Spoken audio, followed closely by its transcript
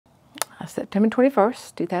September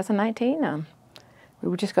 21st, 2019. We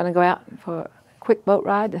were just going to go out for a quick boat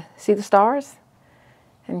ride to see the stars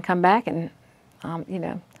and come back. And, you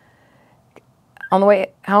know, on the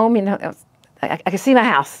way home, you know, I could see my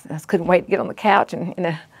house. I just couldn't wait to get on the couch and,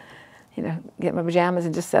 you know, get my pajamas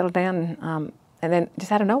and just settle down. And then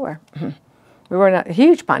just out of nowhere, we were in a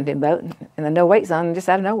huge pontoon boat in the no-wake zone, just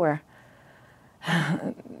out of nowhere.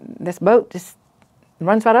 This boat just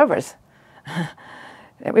runs right over us.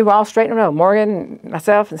 We were all straight in a row, Morgan,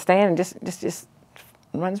 myself, and Stan, and just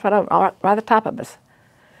runs right over, right at the top of us.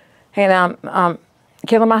 And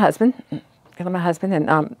killing my husband,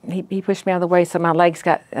 and he pushed me out of the way, so my legs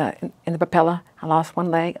got in the propeller. I lost one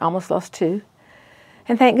leg, almost lost two.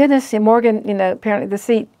 And thank goodness, and Morgan, you know, apparently the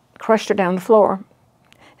seat crushed her down the floor.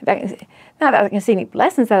 In fact, not that I can see any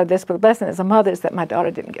lessons out of this, but the lesson as a mother is that my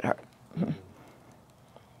daughter didn't get hurt.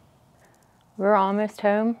 We're almost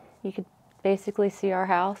home. You could basically see our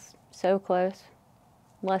house so close,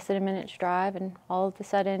 less than a minute's drive, and all of a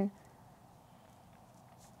sudden,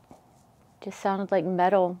 just sounded like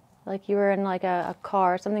metal, like you were in like a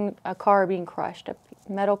car, a car being crushed, a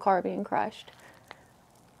metal car being crushed.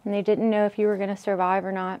 And they didn't know if you were going to survive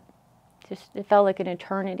or not. Just, it felt like an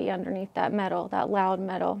eternity underneath that metal, that loud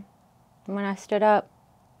metal. And when I stood up,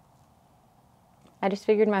 I just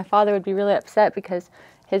figured my father would be really upset because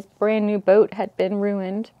his brand new boat had been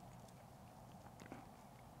ruined.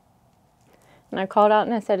 And I called out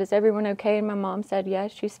and I said, "Is everyone okay?" And my mom said,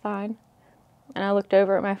 "Yes, she's fine." And I looked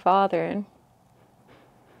over at my father, and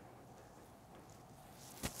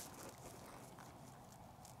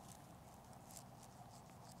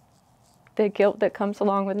the guilt that comes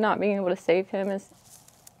along with not being able to save him is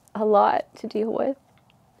a lot to deal with.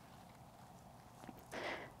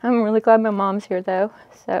 I'm really glad my mom's here though,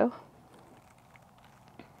 so.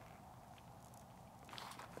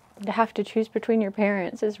 To have to choose between your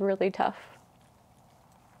parents is really tough.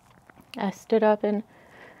 I stood up and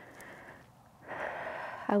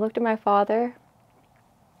I looked at my father.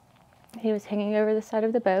 He was hanging over the side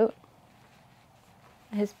of the boat.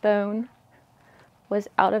 His bone was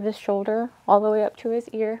out of his shoulder all the way up to his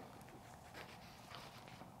ear.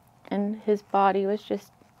 And his body was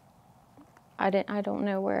just, I don't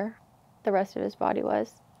know where the rest of his body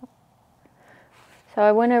was. So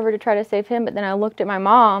I went over to try to save him, but then I looked at my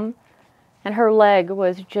mom, and her leg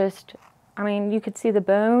was just, I mean, you could see the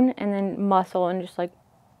bone and then muscle and just like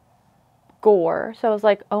gore. So I was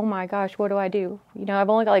like, oh my gosh, what do I do? You know, I've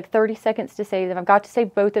only got like 30 seconds to save them. I've got to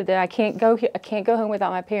save both of them. I can't go home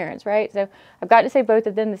without my parents, right? So I've got to save both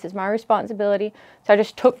of them. This is my responsibility. So I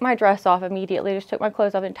just took my dress off immediately, just took my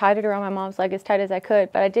clothes off and tied it around my mom's leg as tight as I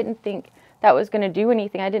could. But I didn't think that was going to do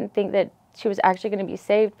anything. I didn't think that she was actually going to be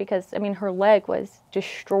saved because, I mean, her leg was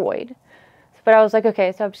destroyed. But I was like,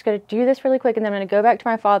 okay, so I'm just going to do this really quick, and then I'm going to go back to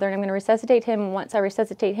my father, and I'm going to resuscitate him. And once I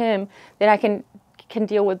resuscitate him, then I can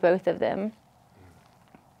deal with both of them.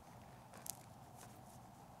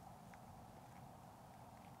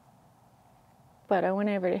 But I went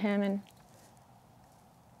over to him, and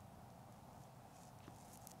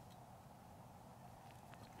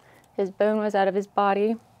his bone was out of his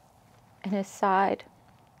body, and his side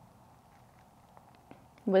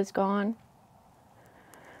was gone.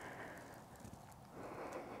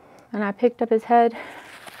 And I picked up his head.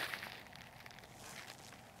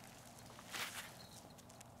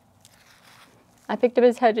 I picked up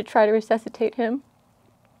his head to try to resuscitate him.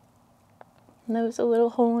 And there was a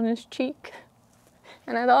little hole in his cheek.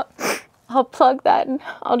 And I thought, I'll plug that and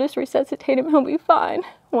I'll just resuscitate him. He'll be fine.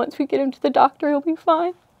 Once we get him to the doctor, he'll be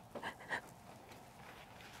fine.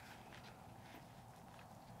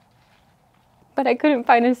 But I couldn't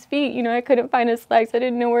find his feet, you know, I couldn't find his legs. I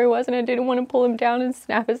didn't know where he was, and I didn't want to pull him down and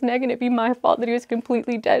snap his neck, and it'd be my fault that he was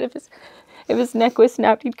completely dead. If his neck was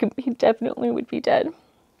snapped, he definitely would be dead.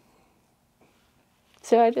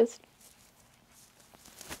 So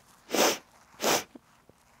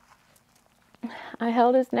I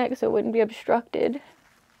held his neck so it wouldn't be obstructed.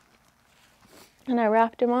 And I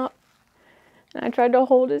wrapped him up, and I tried to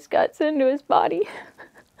hold his guts into his body.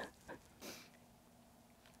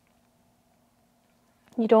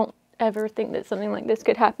 You don't ever think that something like this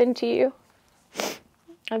could happen to you.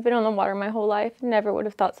 I've been on the water my whole life. Never would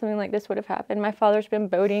have thought something like this would have happened. My father's been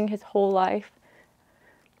boating his whole life.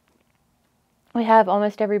 We have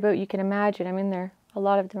almost every boat you can imagine. I mean, a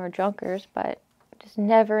lot of them are junkers, but just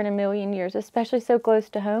never in a million years, especially so close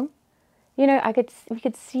to home. You know, we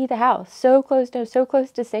could see the house so close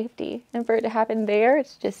to safety. And for it to happen there,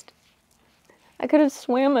 it's just, I could have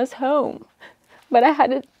swam us home, but I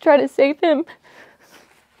had to try to save him.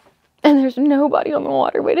 And there's nobody on the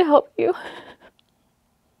waterway to help you.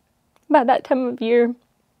 By that time of year,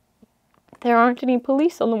 there aren't any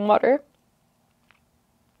police on the water.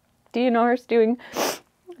 DNR's doing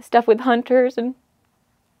stuff with hunters, and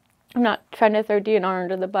I'm not trying to throw DNR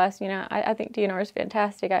under the bus, you know. I think DNR is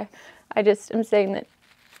fantastic. I just am saying that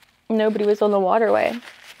nobody was on the waterway.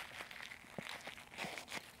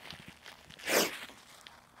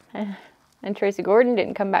 And Tracy Gordon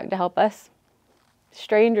didn't come back to help us.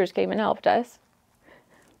 Strangers came and helped us.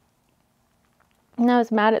 And I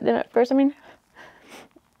was mad at them at first. I mean,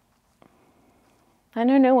 I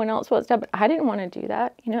know no one else wants to, but I didn't want to do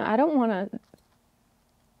that. You know, I don't want to.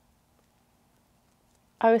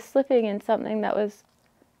 I was slipping in something that was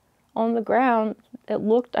on the ground.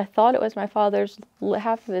 I thought it was my father's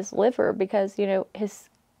half of his liver, because, you know,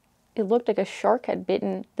 it looked like a shark had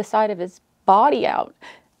bitten the side of his body out.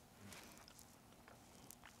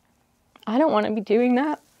 I don't want to be doing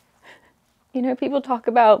that. You know, people talk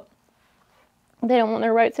about they don't want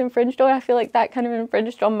their rights infringed on. I feel like that kind of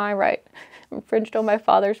infringed on my right, infringed on my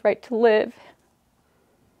father's right to live.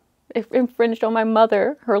 It infringed on my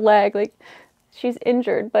mother, her leg, like, she's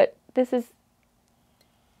injured, but this is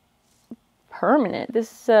permanent.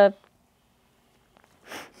 This is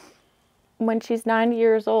when she's 90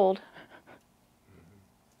 years old.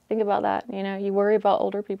 Think about that. You know, you worry about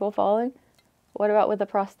older people falling. What about with a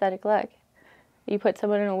prosthetic leg? You put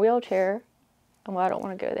someone in a wheelchair, well, I don't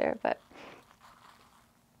want to go there, but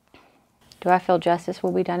do I feel justice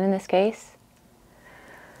will be done in this case?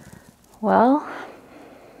 Well,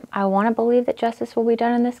 I want to believe that justice will be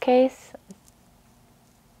done in this case.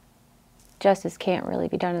 Justice can't really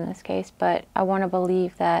be done in this case, but I want to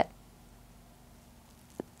believe that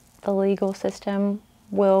the legal system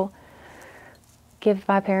will give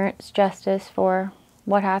my parents justice for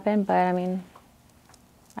what happened, but I mean,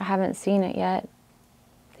 I haven't seen it yet.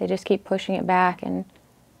 They just keep pushing it back, and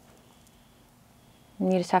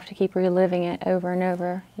you just have to keep reliving it over and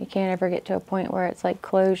over. You can't ever get to a point where it's like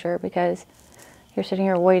closure, because you're sitting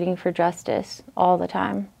here waiting for justice all the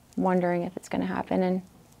time, wondering if it's going to happen. And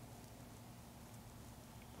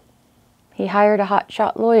he hired a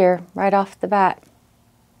hotshot lawyer right off the bat,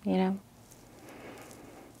 you know.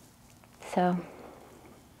 So,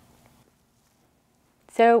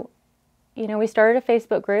 you know, we started a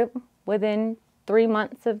Facebook group within 3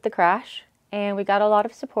 months of the crash, and we got a lot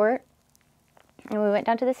of support. And we went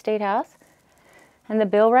down to the State House, and the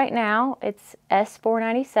bill right now, it's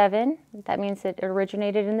S-497. That means it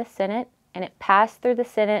originated in the Senate, and it passed through the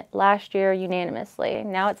Senate last year unanimously.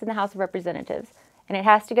 Now it's in the House of Representatives, and it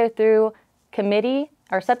has to go through committee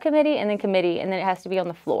or subcommittee and then committee, and then it has to be on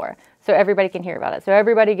the floor so everybody can hear about it. So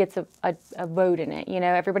everybody gets a vote in it. You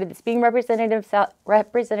know, everybody that's being represented in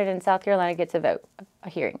South Carolina gets a vote, a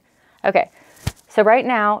hearing. Okay, so right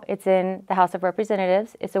now it's in the House of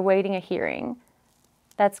Representatives. It's awaiting a hearing.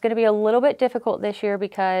 That's going to be a little bit difficult this year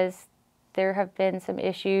because there have been some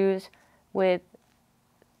issues with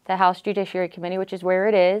the House Judiciary Committee, which is where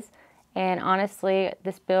it is. And honestly,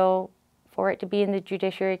 this bill, for it to be in the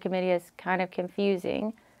Judiciary Committee, is kind of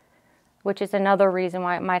confusing, which is another reason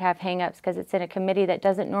why it might have hang-ups, because it's in a committee that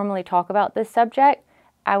doesn't normally talk about this subject.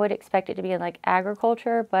 I would expect it to be in like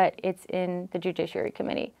agriculture, but it's in the Judiciary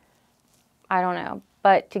Committee. I don't know.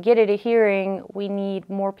 But to get it a hearing, we need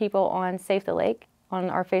more people on Save the Lake, on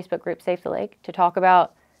our Facebook group Save the Lake, to talk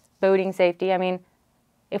about boating safety. I mean,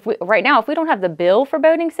 right now, if we don't have the bill for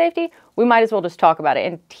boating safety, we might as well just talk about it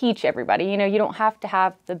and teach everybody. You know, you don't have to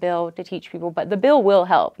have the bill to teach people, but the bill will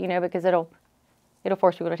help, you know, because it'll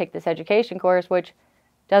force people to take this education course, which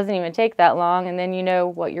doesn't even take that long, and then you know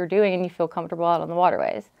what you're doing and you feel comfortable out on the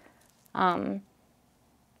waterways.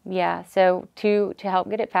 Yeah, so to help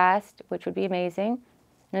get it passed, which would be amazing.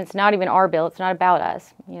 And it's not even our bill, it's not about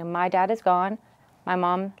us. You know, my dad is gone, my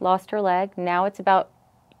mom lost her leg, now it's about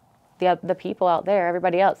the people out there,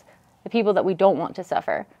 everybody else, the people that we don't want to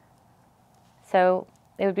suffer. So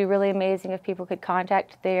it would be really amazing if people could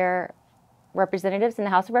contact their representatives in the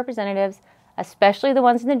House of Representatives, especially the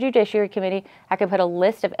ones in the Judiciary Committee. I could put a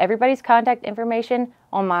list of everybody's contact information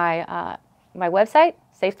on my my website,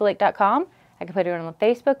 safethelake.com. I could put it on a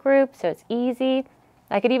Facebook group, so it's easy.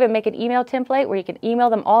 I could even make an email template where you can email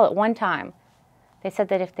them all at one time. They said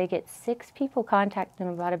that if they get 6 people contact them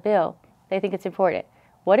about a bill, they think it's important.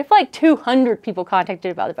 What if like 200 people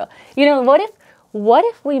contacted about the bill? You know, what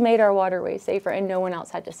if we made our waterways safer and no one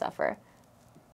else had to suffer?